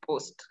wanting to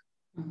post,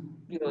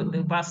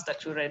 the verse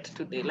that you read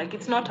today. Like,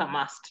 it's not a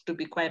must, to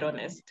be quite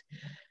honest.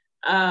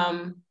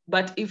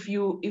 But if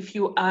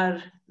you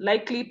are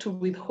likely to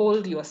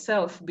withhold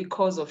yourself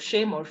because of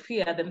shame or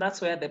fear, then that's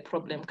where the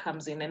problem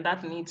comes in, and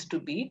that needs to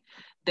be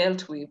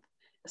dealt with,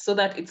 so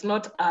that it's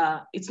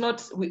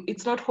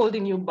not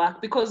holding you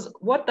back. Because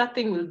what that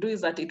thing will do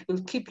is that it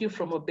will keep you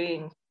from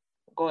obeying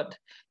God.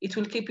 It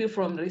will keep you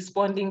from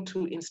responding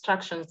to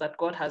instructions that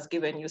God has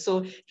given you.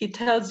 So he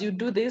tells you,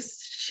 do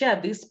this,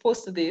 share this,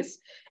 post this,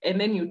 and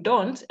then you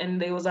don't,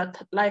 and there was a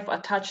life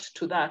attached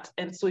to that.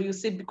 And so you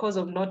see, because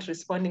of not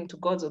responding to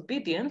God's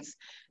obedience,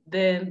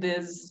 then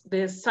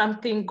there's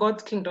something,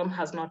 God's kingdom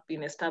has not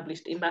been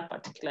established in that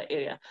particular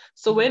area.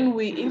 So when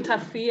we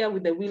interfere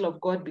with the will of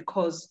God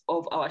because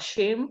of our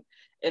shame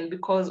and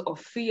because of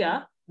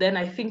fear, then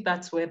I think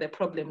that's where the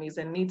problem is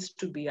and needs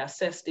to be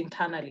assessed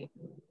internally.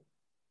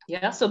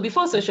 Yeah, so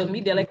before social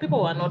media, like,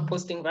 people were not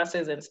posting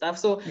verses and stuff.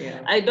 So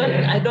yeah. I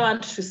don't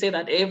want to say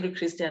that every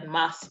Christian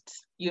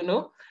must,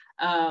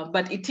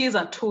 but it is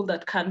a tool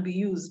that can be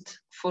used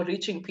for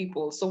reaching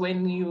people. So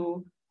when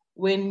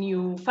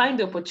you find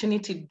the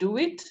opportunity, do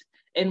it.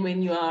 And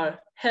when you are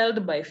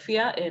held by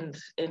fear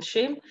and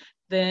shame,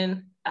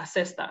 then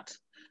assess that.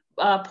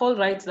 Paul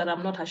writes that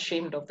I'm not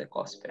ashamed of the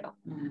gospel.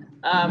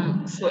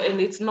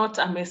 And it's not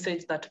a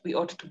message that we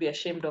ought to be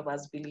ashamed of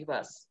as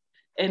believers.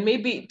 And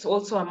maybe it's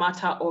also a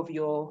matter of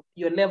your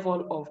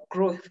level of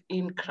growth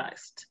in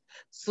Christ.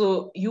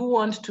 So you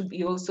want to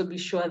also be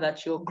sure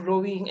that you're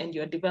growing and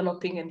you're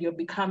developing and you're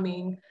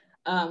becoming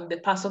the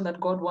person that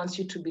God wants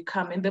you to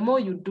become. And the more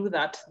you do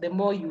that, the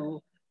more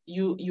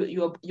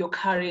your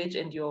courage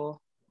and your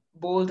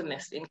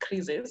boldness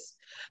increases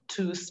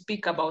to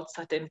speak about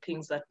certain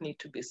things that need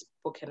to be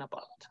spoken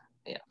about.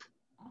 Yeah.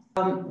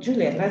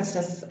 Juliet, let's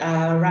just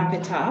wrap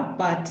it up,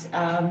 but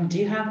do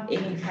you have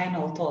any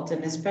final thoughts,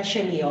 and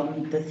especially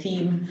on the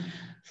theme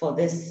for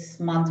this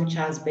month, which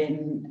has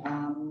been,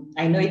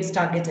 I know it's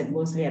targeted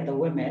mostly at the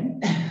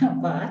women,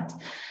 but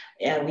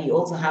we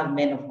also have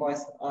men, of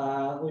course,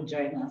 who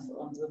join us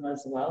on Zoom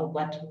as well.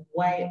 But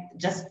why,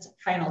 just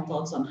final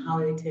thoughts on how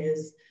it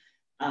is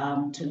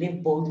to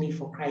live boldly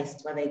for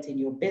Christ, whether it's in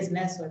your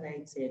business, whether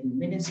it's in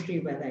ministry,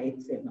 whether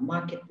it's in the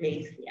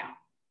marketplace, yeah.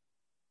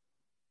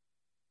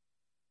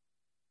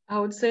 I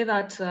would say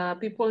that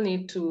people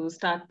need to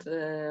start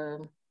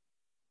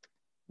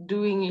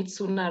doing it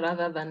sooner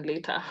rather than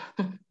later,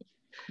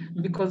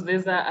 because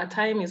there's a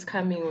time is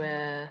coming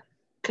where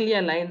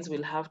clear lines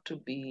will have to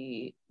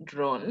be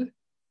drawn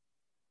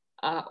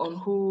on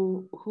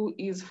who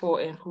is for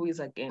and who is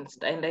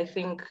against. And I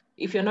think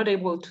if you're not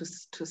able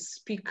to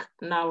speak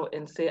now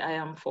and say, I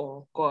am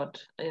for God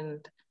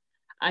and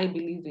I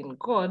believe in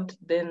God,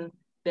 then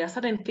there are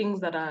certain things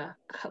that are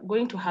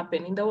going to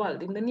happen in the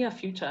world in the near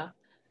future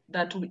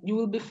that you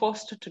will be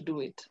forced to do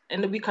it.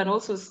 And we can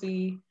also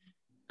see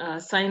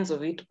signs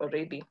of it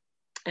already.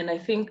 And I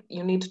think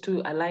you need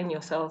to align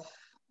yourself.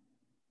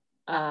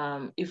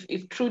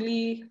 If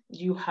truly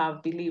you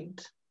have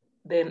believed,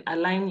 then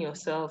align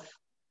yourself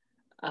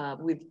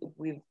with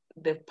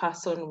the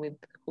person with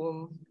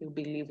whom you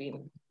believe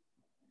in.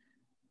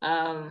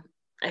 I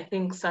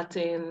think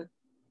certain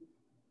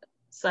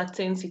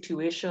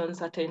situations,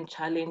 certain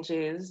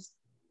challenges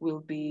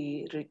will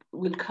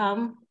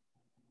come.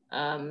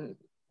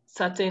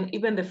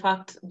 Even the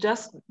fact,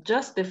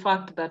 just the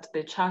fact that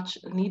the church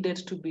needed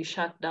to be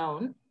shut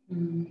down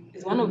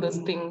is one of those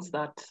things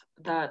that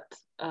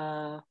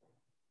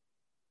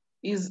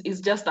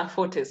is just a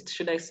foretaste,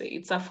 should I say.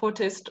 It's a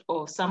foretaste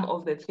of some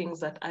of the things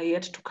that are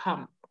yet to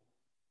come.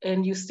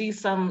 And you see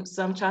some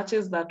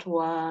churches that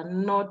were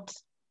not,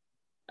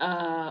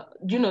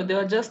 they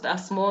were just a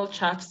small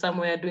church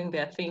somewhere doing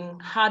their thing,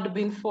 have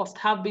been forced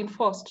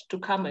to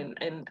come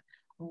and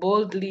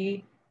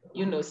boldly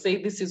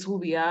say this is who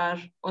we are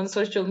on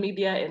social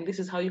media, and this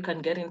is how you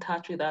can get in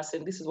touch with us,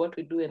 and this is what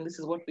we do, and this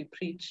is what we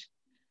preach.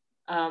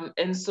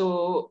 And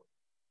so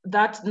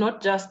that's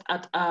not just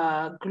at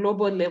a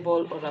global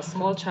level or a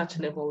small church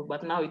level,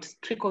 but now it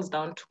trickles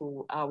down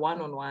to a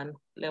one-on-one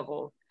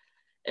level.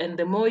 And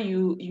the more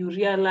you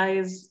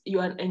realize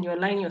you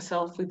align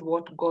yourself with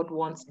what God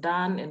wants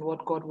done and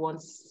what God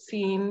wants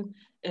seen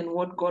and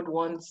what God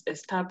wants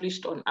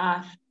established on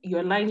earth, you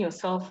align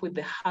yourself with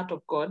the heart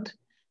of God,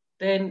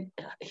 then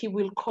he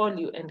will call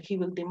you and he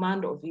will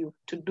demand of you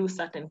to do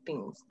certain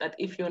things that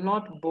if you're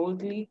not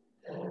boldly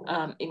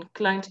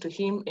inclined to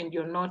him and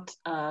you're not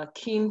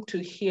keen to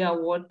hear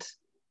what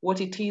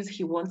it is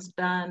he wants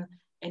done,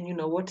 and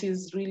what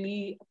is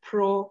really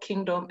pro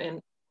kingdom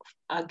and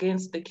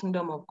against the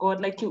kingdom of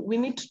God, we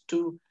need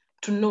to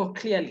know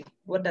clearly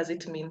what does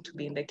it mean to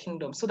be in the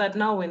kingdom, so that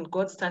now when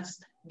God starts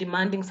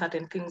demanding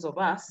certain things of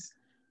us,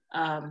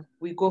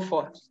 we go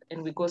forth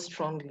and we go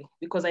strongly.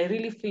 Because I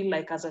really feel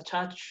like as a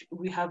church,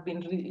 we have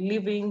been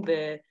living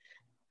the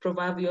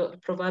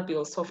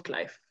proverbial soft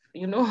life.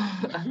 It's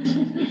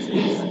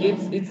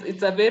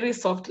a very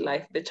soft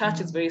life. The church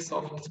is very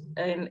soft,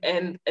 and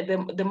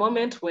the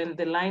moment when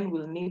the line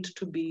will need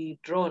to be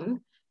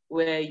drawn,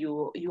 where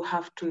you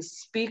have to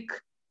speak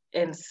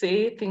and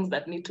say things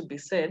that need to be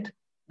said,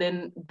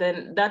 then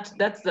that's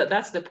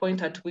the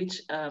point at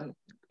which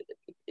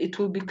it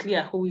will be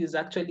clear who is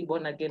actually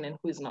born again and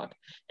who is not.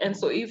 And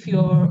so if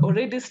you're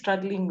already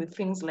struggling with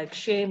things like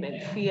shame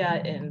and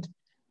fear, and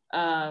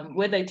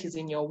whether it is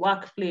in your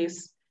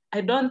workplace,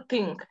 I don't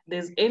think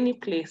there's any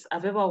place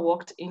I've ever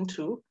walked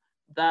into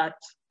that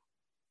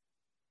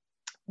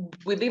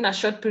within a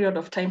short period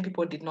of time,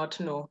 people did not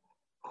know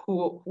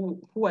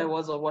who I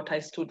was or what I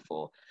stood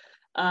for.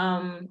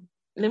 Let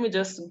me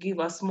just give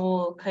a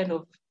small kind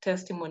of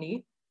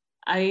testimony.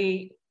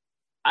 I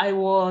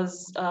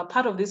was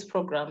part of this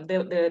program,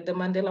 the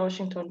Mandela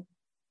Washington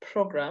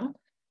program,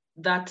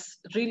 that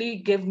really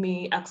gave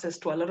me access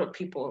to a lot of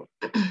people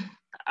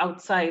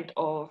outside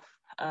of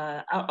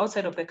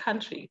the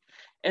country.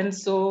 And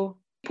so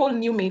people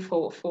knew me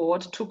for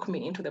what took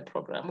me into the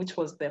program, which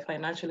was the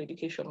financial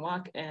education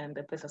work and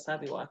the Pesa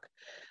Savvy work.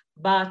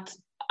 But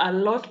a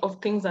lot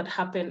of things that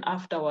happened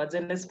afterwards,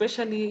 and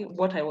especially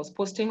what I was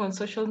posting on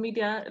social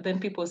media, then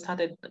people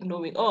started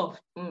knowing,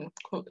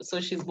 so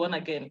she's born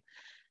again.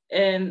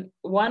 And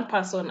one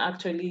person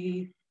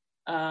actually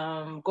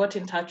got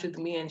in touch with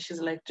me, and she's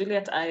like,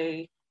 Juliet,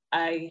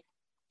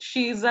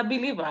 she's a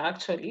believer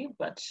actually,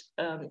 but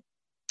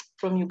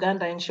from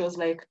Uganda, and she was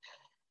like,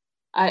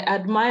 I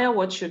admire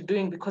what you're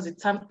doing because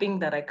it's something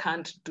that I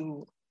can't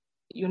do,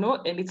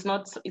 and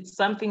it's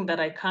something that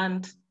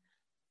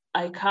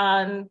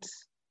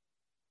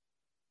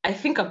I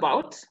think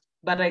about,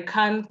 but I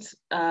can't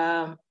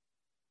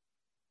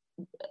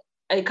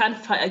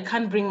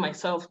bring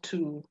myself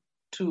to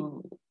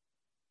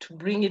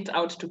bring it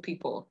out to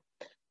people.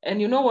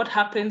 And what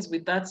happens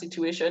with that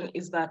situation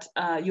is that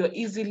you're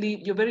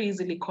very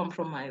easily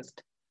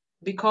compromised,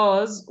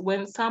 because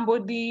when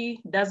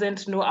somebody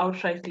doesn't know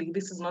outrightly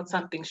this is not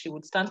something she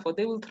would stand for,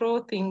 they will throw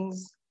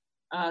things,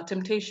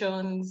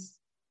 temptations,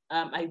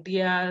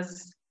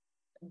 ideas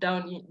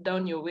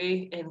down your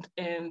way,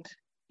 and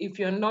if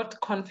you're not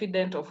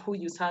confident of who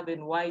you serve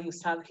and why you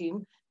serve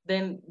him,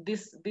 then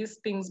these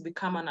things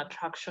become an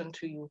attraction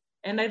to you.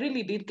 And I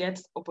really did get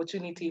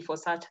opportunity for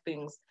such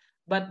things,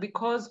 but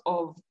because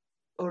of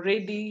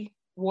already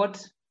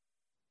what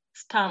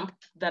stamp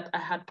that I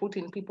had put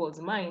in people's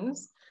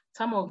minds,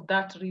 some of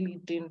that really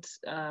didn't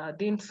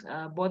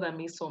bother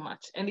me so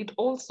much. And it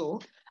also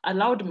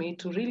allowed me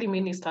to really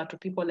minister to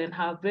people and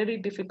have very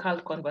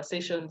difficult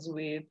conversations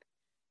with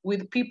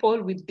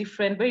people with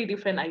very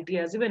different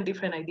ideas, even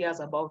different ideas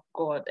about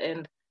God,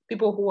 and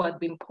people who had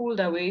been pulled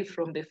away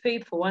from the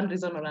faith for one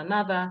reason or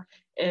another,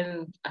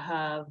 and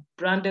have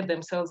branded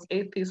themselves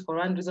atheists for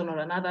one reason or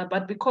another.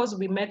 But because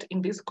we met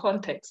in this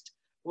context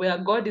where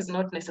God is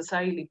not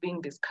necessarily being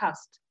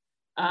discussed,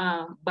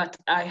 but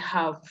I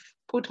have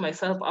put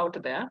myself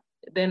out there,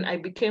 then I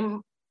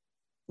became,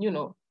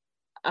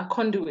 a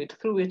conduit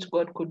through which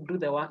God could do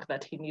the work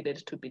that he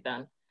needed to be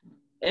done.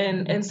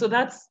 And so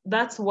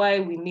that's why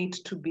we need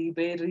to be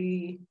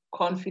very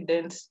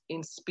confident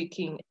in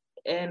speaking.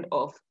 And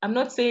I'm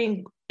not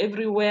saying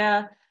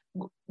everywhere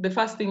the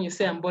first thing you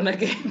say, I'm born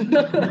again.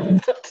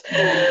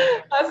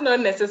 That's not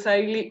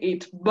necessarily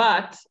it,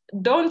 but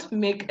don't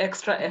make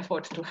extra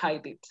effort to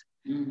hide it.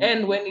 Mm-hmm.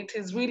 And when it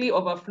is really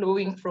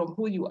overflowing from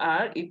who you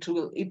are, it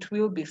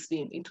will be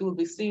seen. It will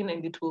be seen,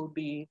 and it will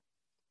be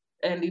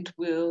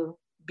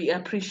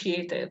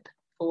appreciated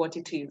for what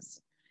it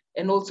is.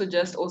 And also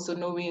just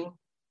knowing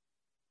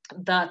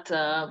that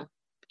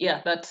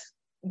that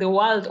the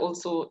world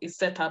also is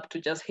set up to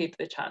just hate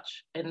the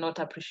church and not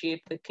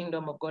appreciate the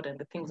kingdom of God and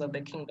the things of the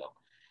kingdom.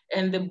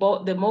 And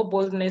the more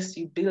boldness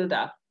you build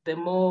up, the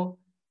more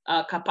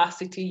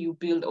capacity you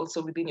build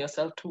also within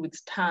yourself to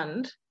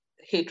withstand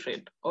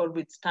hatred, or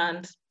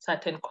withstand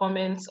certain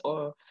comments,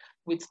 or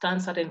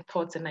withstand certain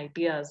thoughts and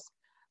ideas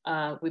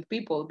with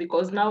people,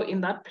 because now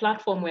in that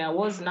platform where I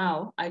was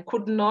now, I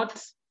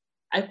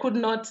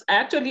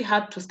actually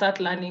had to start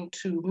learning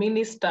to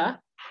minister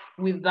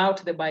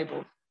without the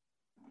Bible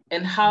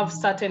and have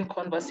certain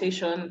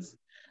conversations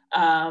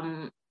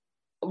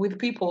with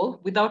people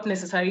without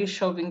necessarily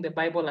shoving the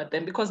Bible at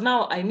them, because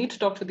now I need to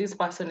talk to this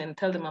person and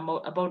tell them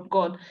about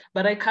God,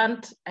 but I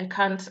can't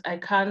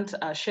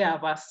share a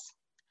verse,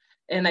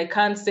 and I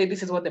can't say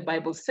this is what the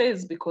Bible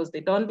says because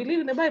they don't believe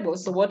in the Bible.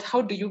 So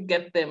how do you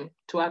get them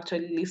to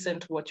actually listen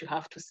to what you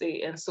have to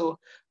say? And so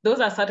those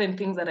are certain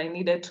things that I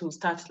needed to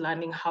start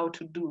learning how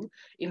to do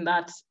in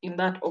that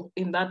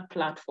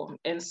platform.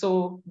 And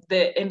so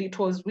it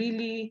was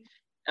really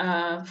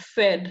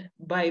fed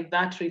by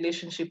that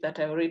relationship that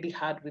I already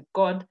had with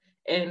God,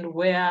 and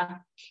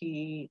where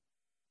he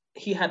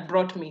had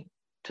brought me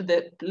to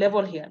the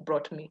level he had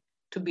brought me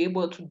to be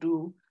able to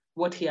do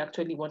what he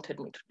actually wanted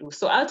me to do.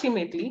 So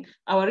ultimately,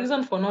 our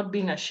reason for not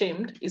being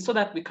ashamed is so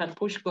that we can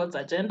push God's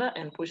agenda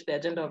and push the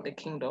agenda of the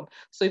kingdom.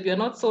 So if you're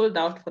not sold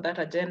out for that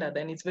agenda,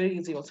 then it's very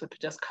easy also to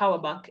just cower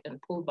back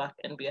and pull back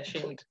and be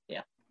ashamed.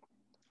 Yeah.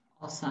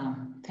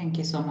 Awesome. Thank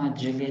you so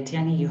much, Juliet.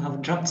 Yani, you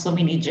have dropped so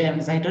many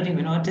gems. I don't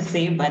even know what to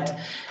say, but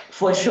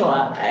for sure,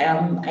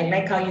 I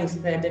like how you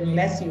said,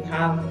 unless you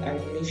have a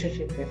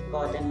relationship with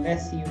God,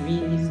 unless you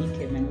really seek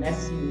Him,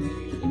 unless you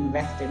really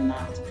invest in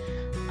that,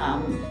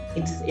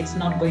 it's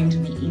not going to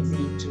be easy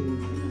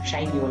to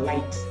shine your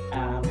light,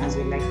 as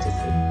we like to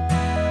say.